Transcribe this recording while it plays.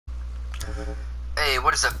Hey,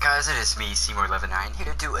 what is up guys? It is me, CMoore11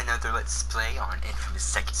 here to do another Let's Play on Infamous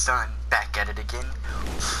Second Son. Back at it again.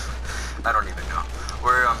 I don't even know.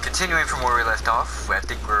 We're continuing from where we left off. I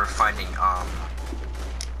think we're finding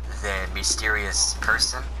the mysterious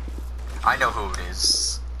person. I know who it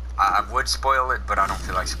is. I would spoil it, but I don't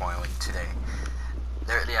feel like spoiling today.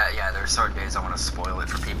 There are certain days I want to spoil it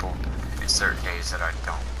for people, and certain days that I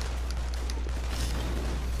don't.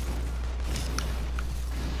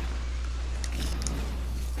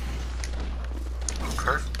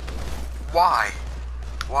 Perfect. Why?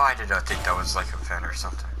 Why did I think that was like a vent or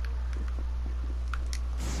something?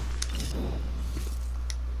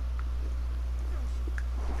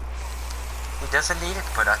 He doesn't need it,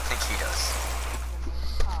 but I think he does.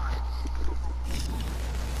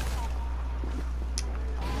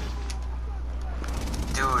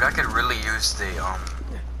 Dude, I could really use the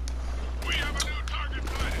We have a new target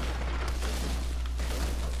sighted.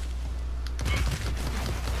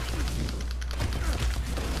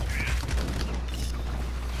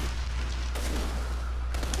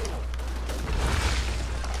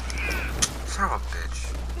 Son of a bitch.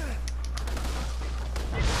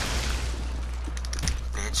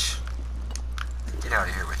 Bitch. Get out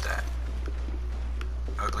of here with that.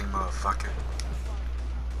 Ugly motherfucker.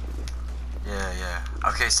 Yeah.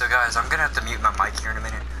 Okay, so guys, I'm gonna have to mute my mic here in a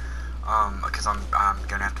minute. Because I'm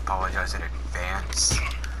gonna have to apologize in advance.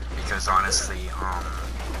 Because honestly,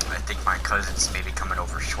 I think my cousins may be coming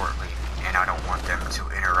over shortly, and I don't want them to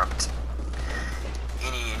interrupt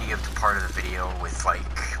any of the part of the video with like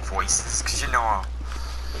voices, because you know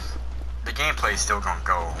the gameplay is still gonna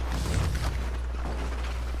go.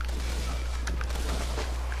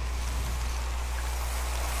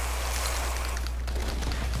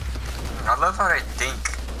 I love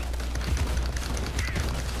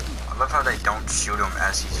how they don't shoot him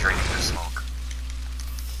as he's draining the smoke.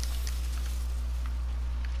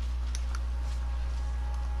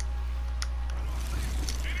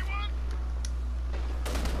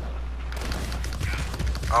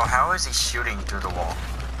 Oh, how is he shooting through the wall?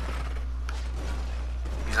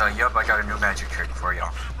 He's like, yup, I got a new magic trick for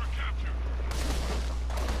y'all.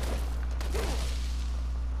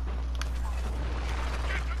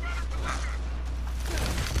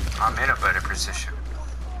 I'm in a better position.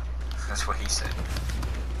 That's what he said.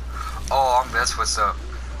 Oh, that's what's up.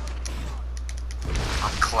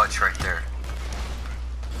 I'm clutch right there.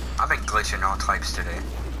 I've been glitching all types today.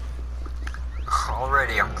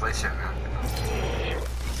 Already I'm glitching, man.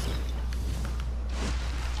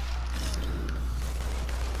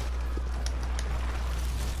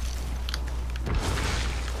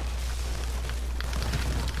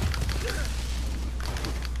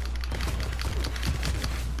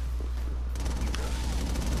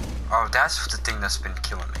 Oh, that's the thing that's been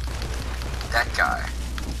killing me. That guy.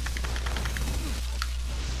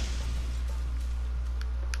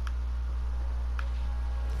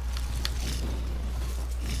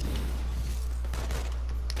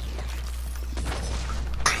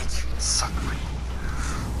 Bitch, suck me.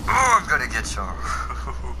 Oh, I'm gonna get you.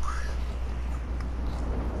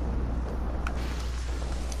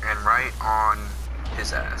 And right on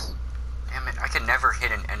his ass. Damn it, I can never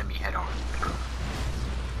hit an enemy head on.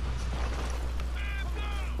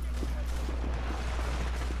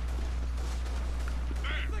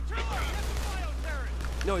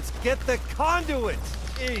 No, it's get the conduit!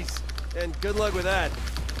 Jeez. And good luck with that.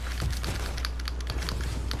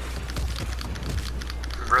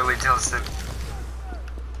 Really, Dilson?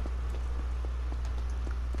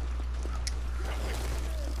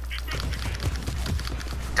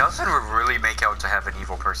 Dilson would really make out to have an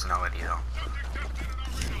evil personality, though.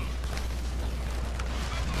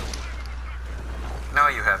 No,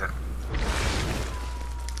 you haven't.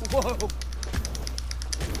 Whoa!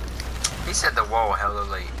 He said the whoa hella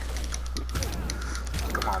late.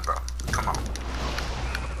 Come on, bro. Come on.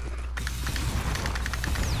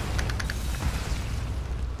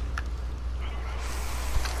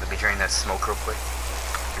 Let me drain that smoke real quick.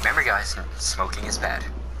 Remember, guys, smoking is bad.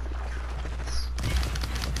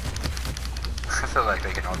 I feel like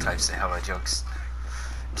making all types of hella jokes.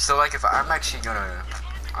 So, like, if I'm actually gonna...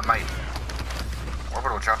 I might...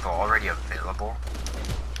 Orbital drop already available?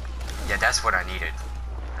 Yeah, that's what I needed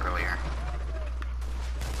earlier.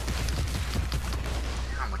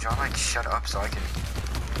 Damn, would y'all like shut up so I can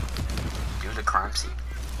do the crime scene?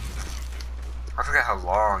 I forgot how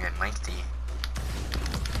long and lengthy.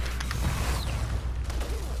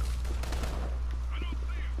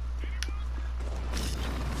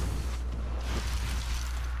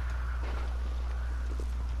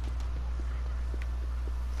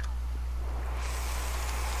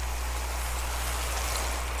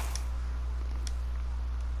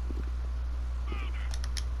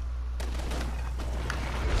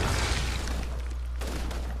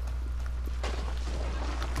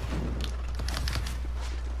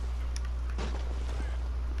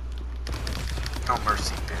 no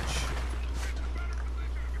mercy, bitch.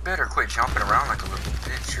 You better quit jumping around like a little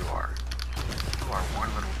bitch you are. You are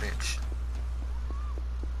one little bitch.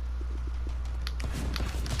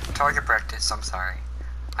 Target practice, I'm sorry.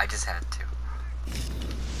 I just had to.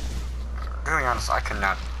 Being honest, I could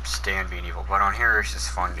not stand being evil, but on here it's just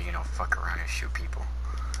fun to, you know, fuck around and shoot people.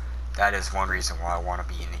 That is one reason why I want to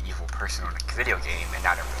be an evil person on a video game and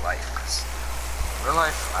not in real life, because in real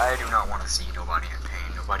life, I do not want to see nobody in pain.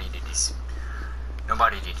 Nobody need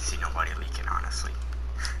to see nobody leaking, honestly.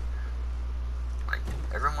 Like,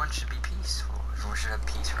 everyone should be peaceful. Everyone should have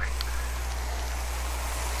peace, right?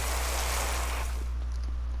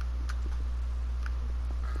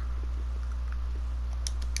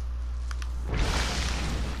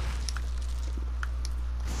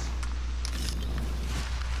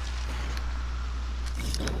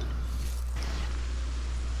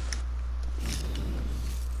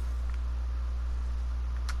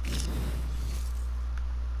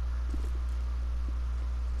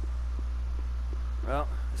 Well,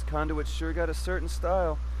 this conduit sure got a certain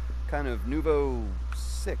style. Kind of nouveau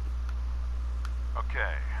sick.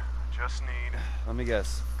 Okay, just need... Let me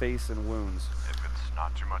guess, face and wounds. If it's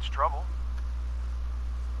not too much trouble.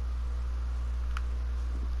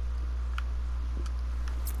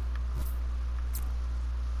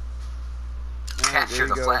 Alright, Capture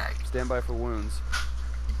the flag. Stand by for wounds.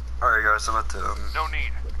 Alright guys, I'm at the, No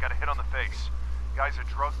need. Got a hit on the face. Guy's a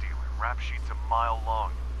drug dealer. Rap sheet's a mile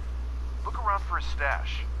long. Look around for his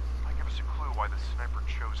stash. Might give us a clue why the sniper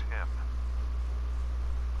chose him.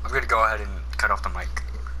 I'm gonna go ahead and cut off the mic.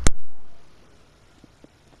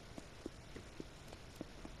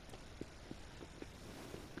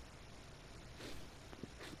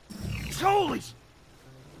 Holy!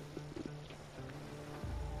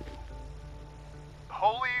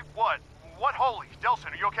 Holy what? What holy?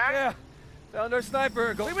 Delson, are you okay? Yeah, found our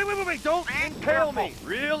sniper. Go. Wait! Don't Be impale me. careful.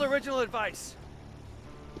 Real original advice.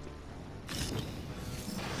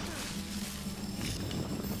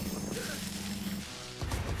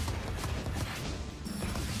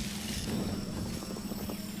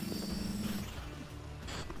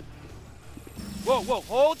 Whoa,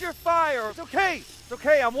 hold your fire. It's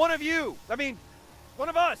okay, I'm one of you. I mean, one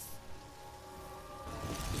of us.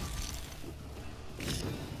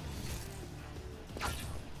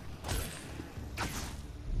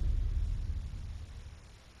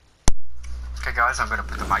 Okay guys, I'm gonna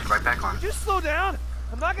put the mic right back on. Would you slow down?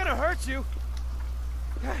 I'm not gonna hurt you.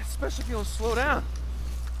 God, especially if you don't slow down.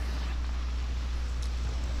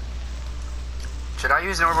 Should I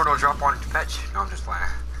use an orbital drop on fetch? No, I'm just playing.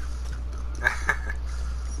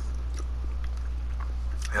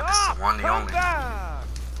 Yep, this is the one, the only. Back.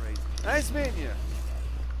 Great. Nice meeting you.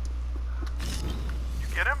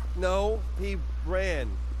 You get him? No, he ran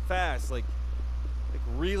fast, like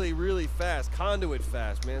really fast, conduit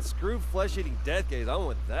fast, man. Screw flesh-eating death gaze. I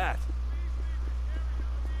want that.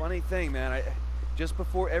 Funny thing, man. Just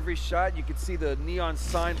before every shot, you could see the neon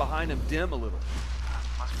sign behind him dim a little.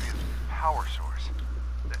 Must be his power source.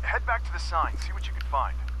 Head back to the sign, see what you can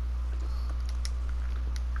find.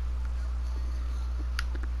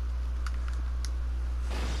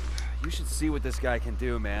 You should see what this guy can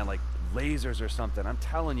do, man. Like lasers or something. I'm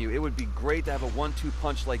telling you, it would be great to have a 1-2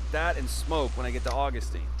 punch like that and smoke when I get to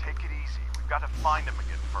Augustine. Take it easy. We've got to find him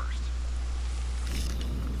again first.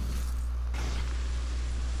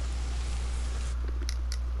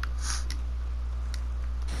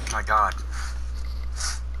 My god.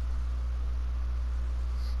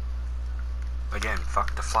 Again,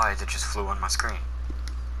 fuck the fly that just flew on my screen.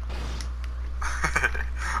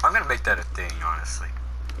 I'm gonna make that a thing, honestly.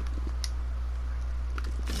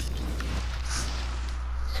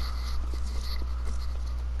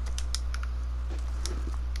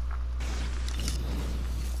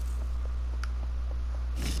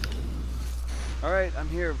 Alright, I'm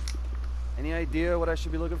here. Any idea what I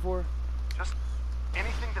should be looking for? Just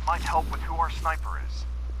anything that might help with who our sniper is.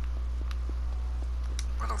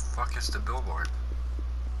 Where the fuck is the billboard?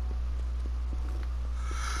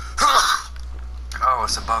 Oh,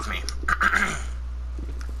 it's above me.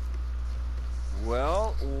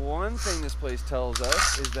 Well, one thing this place tells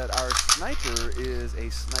us is that our sniper is a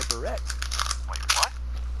sniperette. Wait, what?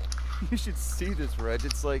 You should see this, Reg.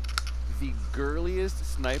 It's like the girliest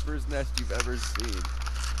sniper's nest you've ever seen.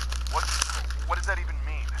 What does that even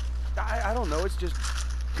mean? I don't know. It's just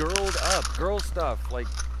girled up. Girl stuff. Like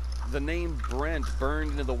the name Brent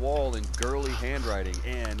burned into the wall in girly handwriting.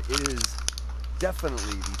 And it is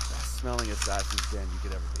definitely the best smelling assassin's den you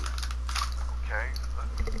could ever be.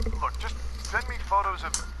 Okay. Look, just send me photos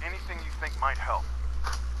of anything you think might help.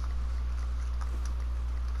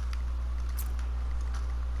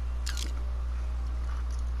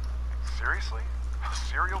 Seriously? A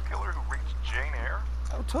serial killer who reached Jane Eyre?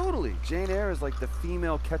 Oh, totally. Jane Eyre is like the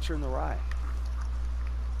female Catcher in the Rye.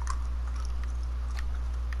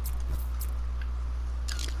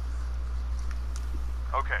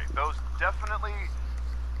 Okay, those definitely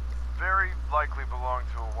very likely belong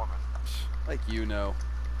to a woman. Like you know.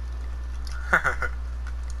 Okay,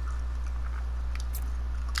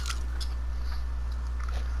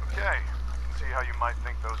 I can see how you might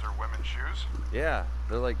think those are women's shoes. Yeah,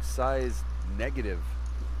 they're like size negative.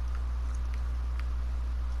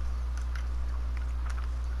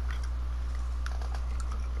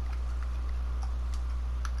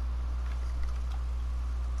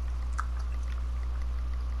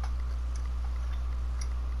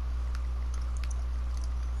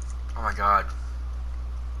 Oh my god.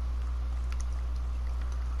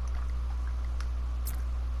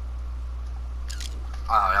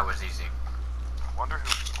 Oh, that was easy. I wonder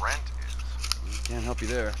who Brent is. Can't help you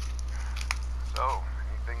there. So,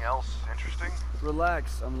 anything else interesting?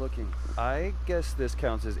 Relax, I'm looking. I guess this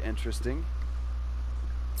counts as interesting.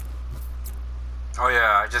 Oh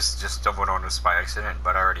yeah, I just stumbled on this by accident,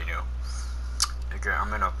 but I already knew. Okay, I'm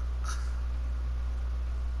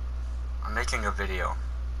making a video.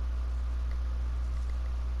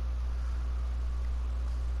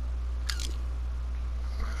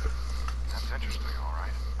 That's interesting,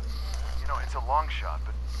 alright. You know, it's a long shot,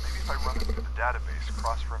 but maybe if I run it through the database,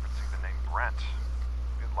 cross-referencing the name Brent,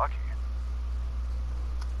 I'll get lucky.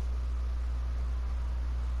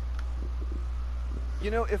 You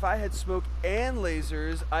know, if I had smoke and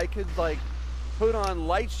lasers, I could, like, put on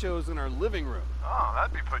light shows in our living room. Oh,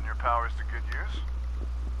 that'd be putting your powers to good use.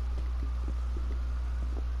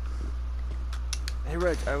 Hey,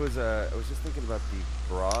 Reg, I was just thinking about the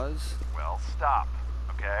bras. Well, stop,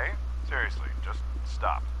 okay? Seriously, just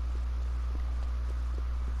stop.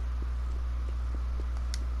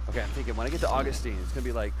 Okay, I'm thinking when I get to Augustine, it's gonna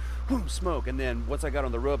be like, boom, smoke, and then once I got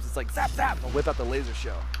on the ropes, it's like, zap, zap, I'll whip out the laser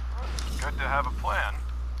show. Good to have a plan.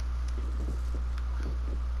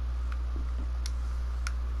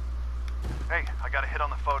 Hey, I got a hit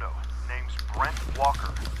on the photo. Name's Brent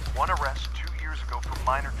Walker. One arrest 2 years ago for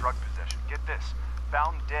minor drug possession. Get this.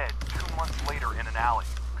 Found dead 2 months later in an alley.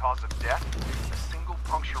 Cause of death? A single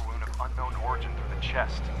puncture wound of unknown origin through the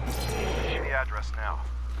chest. Give you the address now.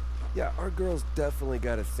 Yeah, our girl's definitely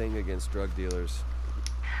got a thing against drug dealers.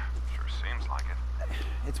 Sure seems like it.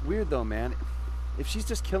 It's weird though, man. If she's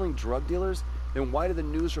just killing drug dealers, then why do the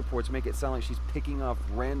news reports make it sound like she's picking off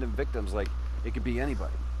random victims like it could be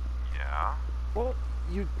anybody? Yeah? Well,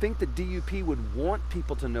 you'd think the DUP would want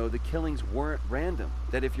people to know the killings weren't random.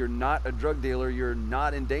 That if you're not a drug dealer, you're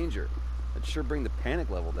not in danger. That'd sure bring the panic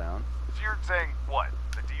level down. So you're saying what?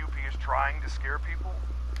 The DUP is trying to scare people?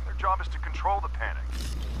 Their job is to control the panic.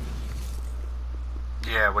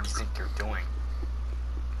 Yeah, what do you think they're doing?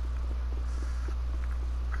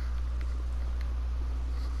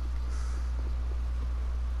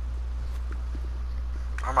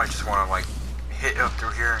 I might just want to like hit up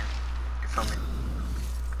through here. You feel me?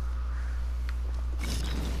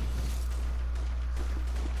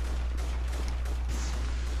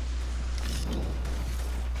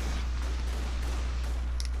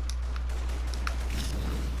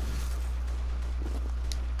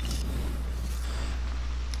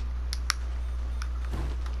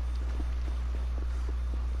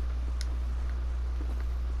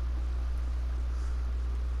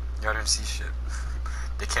 Y'all didn't see shit.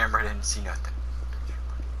 The camera didn't see nothing.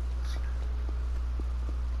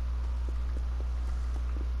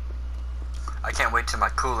 I can't wait till my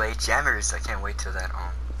Kool-Aid jammers. I can't wait till that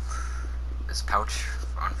this pouch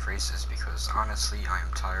unfreezes because honestly I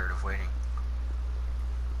am tired of waiting.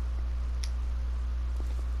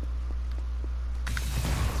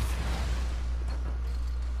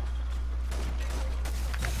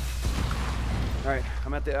 Alright,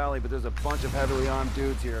 I'm at the alley, but there's a bunch of heavily armed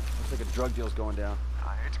dudes here. Looks like a drug deal's going down.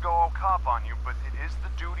 I hate to go all cop on you, but it is the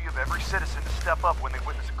duty of every citizen to step up when they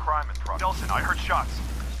witness a crime in progress. Nelson, I heard shots.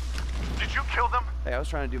 Did you kill them? Hey, I was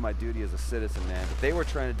trying to do my duty as a citizen, man, but they were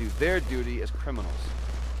trying to do their duty as criminals.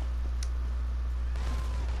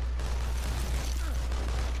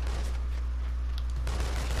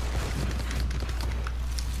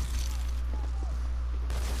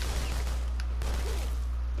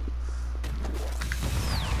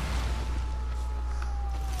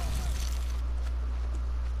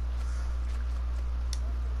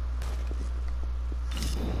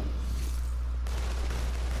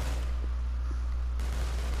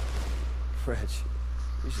 Reg,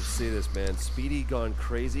 you should see this, man. Speedy Gone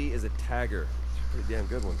Crazy is a tagger. It's a pretty damn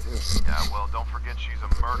good one, too. Yeah, well, don't forget she's a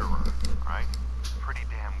murderer, right? Pretty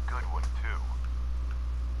damn good one, too.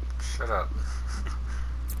 Shut up.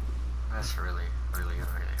 That's really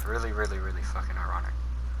fucking ironic.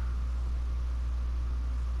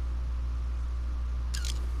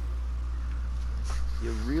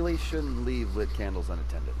 You really shouldn't leave lit candles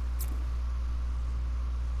unattended.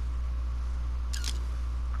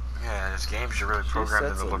 Yeah, this game's really She programmed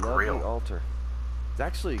sets to a look lovely real. altar. It's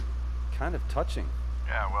actually kind of touching.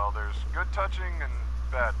 Yeah, well, there's good touching and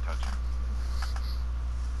bad touching.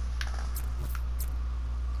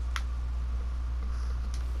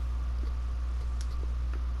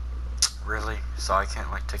 Really? So I can't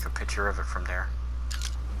like take a picture of it from there?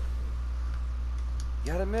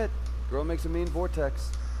 You gotta admit, girl makes a mean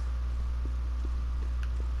vortex.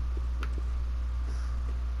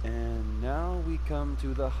 And now we come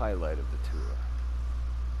to the highlight of the tour.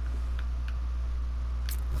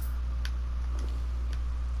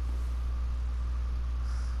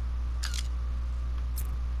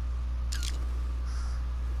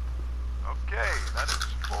 Okay, that is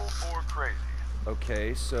full bore crazy.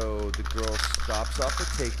 Okay, so the girl stops off the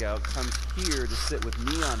takeout, comes here to sit with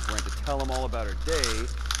Neon Brent to tell him all about her day,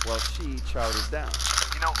 while she chowders down.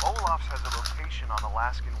 You know, Olaf's has a location on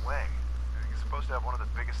Alaskan Way. He's supposed to have one of the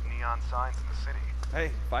biggest neon signs in the city. Hey,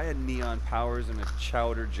 if I had neon powers and a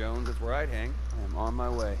Chowder Jones, that's where I'd hang. I am on my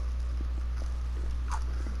way.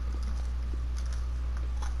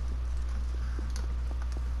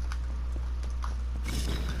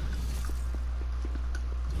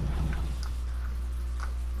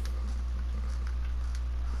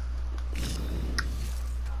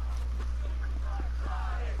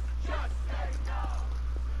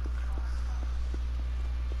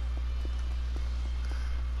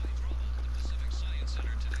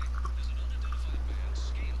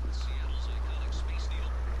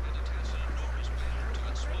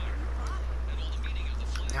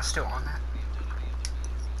 Yeah, still on that.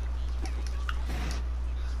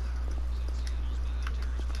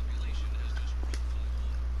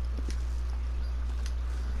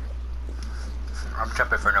 I'm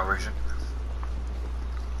jumping for no reason.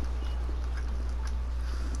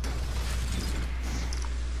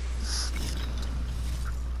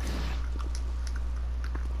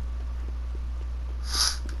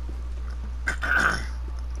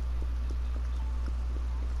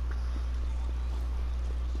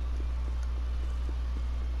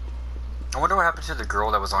 I wonder what happened to the girl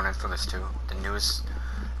that was on Infamous 2.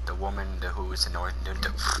 The woman who was annoyed,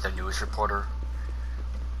 the news reporter.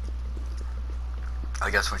 I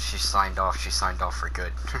guess when she signed off for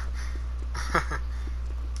good.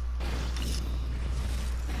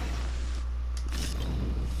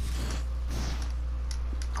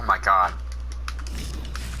 Oh my god.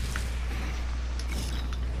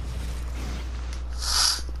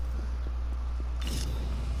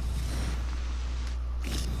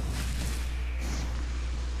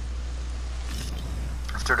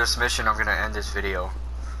 After this mission, I'm gonna end this video.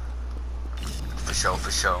 For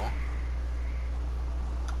show.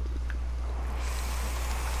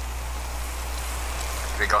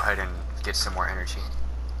 We go ahead and get some more energy.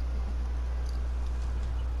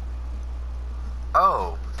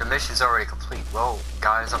 Oh, the mission's already complete. Well,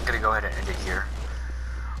 guys, I'm gonna go ahead and end it here.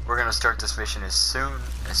 We're gonna start this mission as soon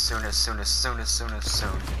as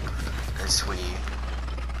we.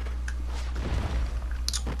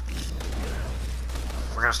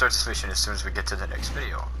 We're gonna start this mission as soon as we get to the next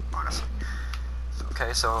video, honestly.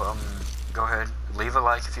 Okay, so go ahead, leave a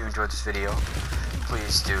like if you enjoyed this video.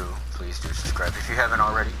 Please do subscribe if you haven't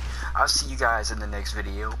already. I'll see you guys in the next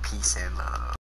video. Peace and love.